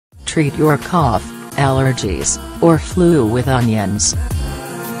treat your cough, allergies, or flu with onions.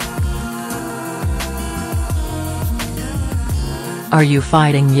 Are you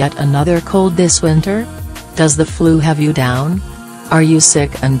fighting yet another cold this winter? Does the flu have you down? Are you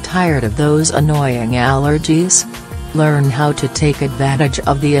sick and tired of those annoying allergies? Learn how to take advantage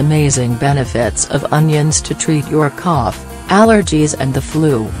of the amazing benefits of onions to treat your cough, allergies and the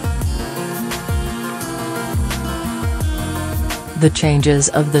flu. The changes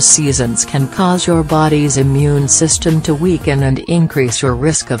of the seasons can cause your body's immune system to weaken and increase your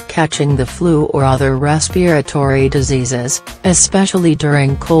risk of catching the flu or other respiratory diseases, especially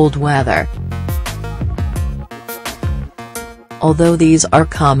during cold weather. Although these are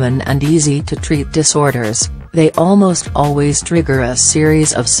common and easy to treat disorders, they almost always trigger a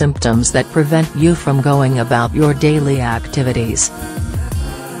series of symptoms that prevent you from going about your daily activities.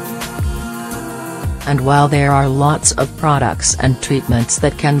 And while there are lots of products and treatments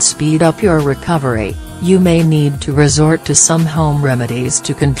that can speed up your recovery, you may need to resort to some home remedies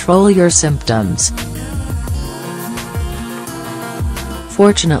to control your symptoms.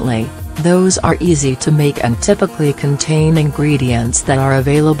 Fortunately, those are easy to make and typically contain ingredients that are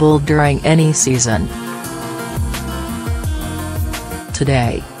available during any season.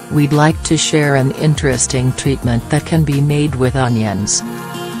 Today, we'd like to share an interesting treatment that can be made with onions.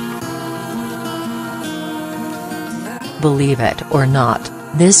 Believe it or not,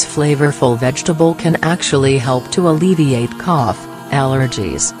 this flavorful vegetable can actually help to alleviate cough,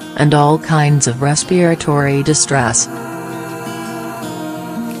 allergies, and all kinds of respiratory distress.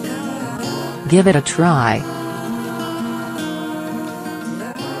 Give it a try.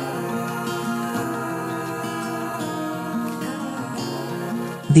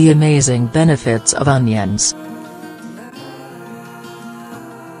 The amazing benefits of onions.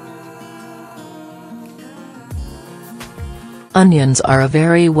 Onions are a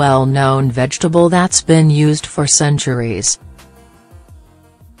very well-known vegetable that's been used for centuries.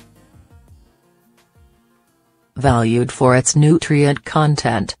 Valued for its nutrient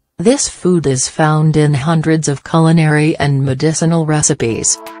content, this food is found in hundreds of culinary and medicinal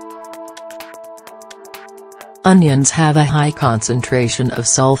recipes. Onions have a high concentration of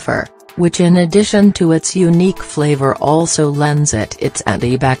sulfur, which in addition to its unique flavor also lends it its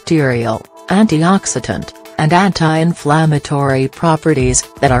antibacterial, antioxidant, and anti-inflammatory properties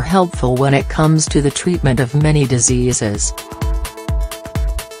that are helpful when it comes to the treatment of many diseases.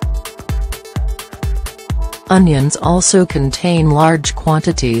 Onions also contain large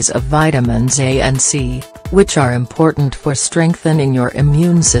quantities of vitamins A and C, which are important for strengthening your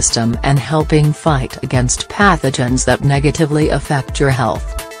immune system and helping fight against pathogens that negatively affect your health.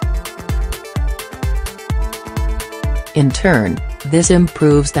 In turn, this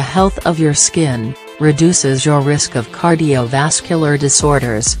improves the health of your skin, reduces your risk of cardiovascular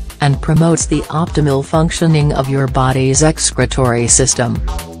disorders, and promotes the optimal functioning of your body's excretory system.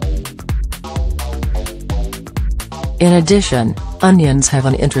 In addition, onions have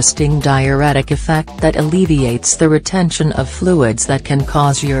an interesting diuretic effect that alleviates the retention of fluids that can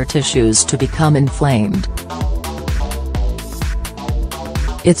cause your tissues to become inflamed.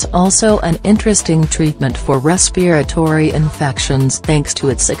 It's also an interesting treatment for respiratory infections thanks to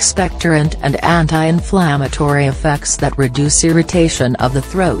its expectorant and anti-inflammatory effects that reduce irritation of the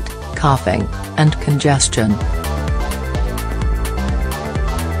throat, coughing, and congestion.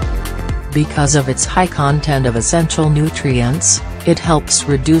 Because of its high content of essential nutrients, it helps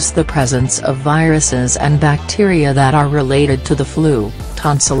reduce the presence of viruses and bacteria that are related to the flu,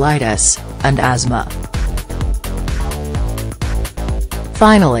 tonsillitis, and asthma.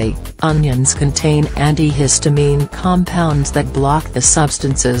 Finally, onions contain antihistamine compounds that block the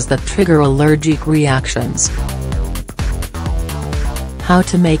substances that trigger allergic reactions. How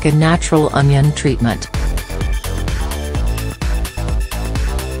to make a natural onion treatment.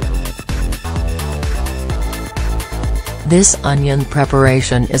 This onion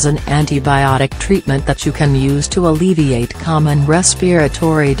preparation is an antibiotic treatment that you can use to alleviate common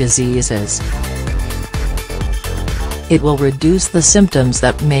respiratory diseases. It will reduce the symptoms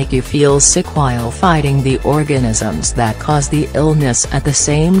that make you feel sick while fighting the organisms that cause the illness at the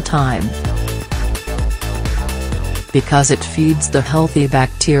same time. Because it feeds the healthy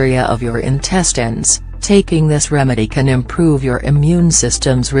bacteria of your intestines, taking this remedy can improve your immune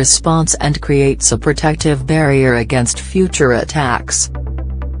system's response and creates a protective barrier against future attacks.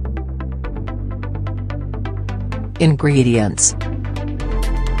 Ingredients.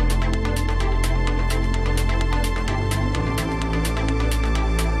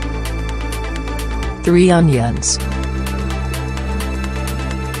 3 onions.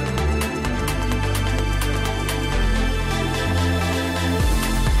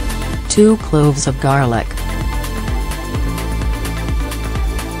 2 cloves of garlic.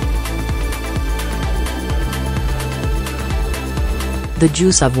 The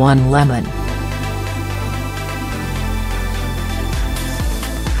juice of 1 lemon.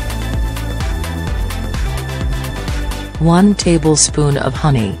 One tablespoon of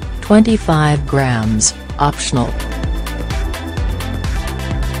honey, 25 grams, optional.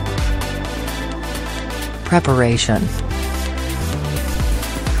 Preparation.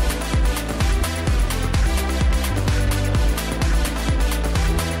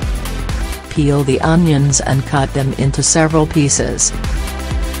 Peel the onions and cut them into several pieces.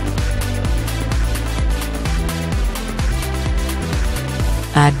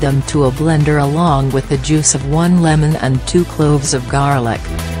 Add them to a blender along with the juice of 1 lemon and 2 cloves of garlic.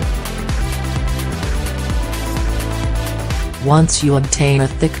 Once you obtain a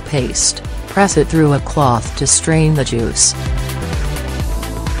thick paste, press it through a cloth to strain the juice.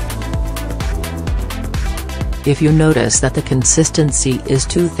 If you notice that the consistency is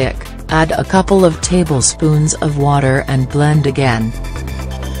too thick, add a couple of tablespoons of water and blend again.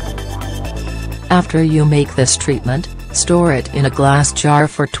 After you make this treatment, store it in a glass jar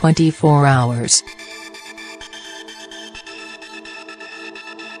for 24 hours.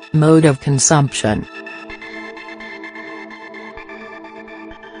 Mode of consumption.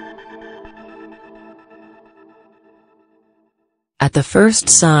 At the first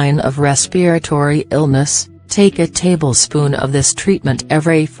sign of respiratory illness, take a tablespoon of this treatment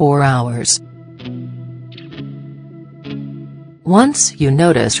every 4 hours. Once you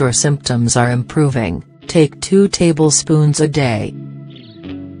notice your symptoms are improving, take 2 tablespoons a day.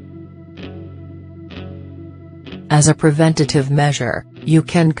 As a preventative measure, you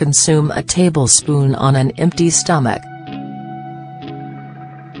can consume a tablespoon on an empty stomach.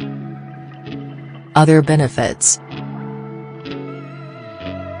 Other benefits.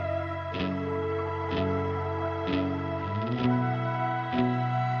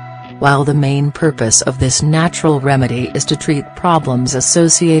 While the main purpose of this natural remedy is to treat problems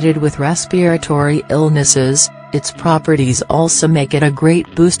associated with respiratory illnesses, its properties also make it a great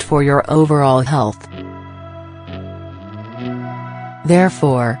boost for your overall health.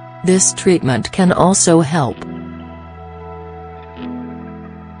 Therefore, this treatment can also help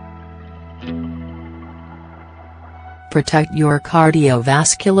protect your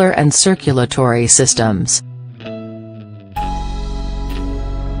cardiovascular and circulatory systems.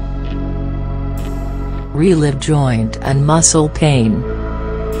 Relieve joint and muscle pain.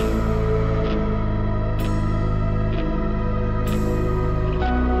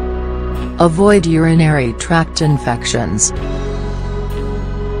 Avoid urinary tract infections.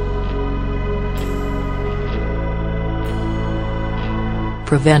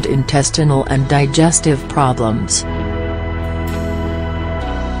 Prevent intestinal and digestive problems.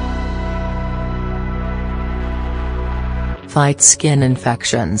 Fight skin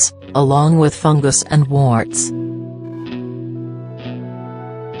infections, along with fungus and warts.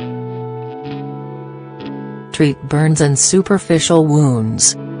 Treat burns and superficial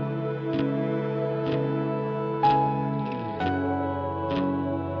wounds.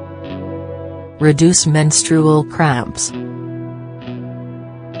 Reduce menstrual cramps.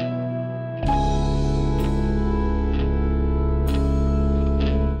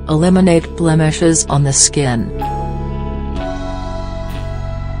 Eliminate blemishes on the skin.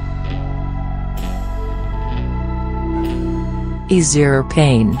 Easier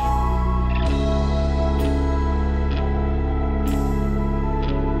pain.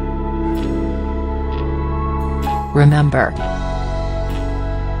 Remember,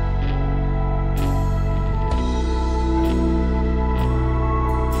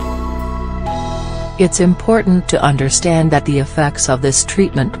 it's important to understand that the effects of this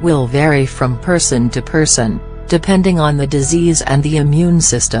treatment will vary from person to person, depending on the disease and the immune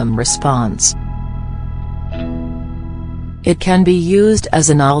system response. It can be used as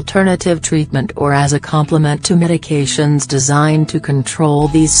an alternative treatment or as a complement to medications designed to control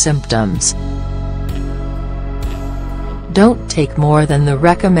these symptoms. Don't take more than the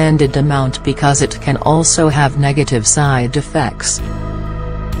recommended amount because it can also have negative side effects.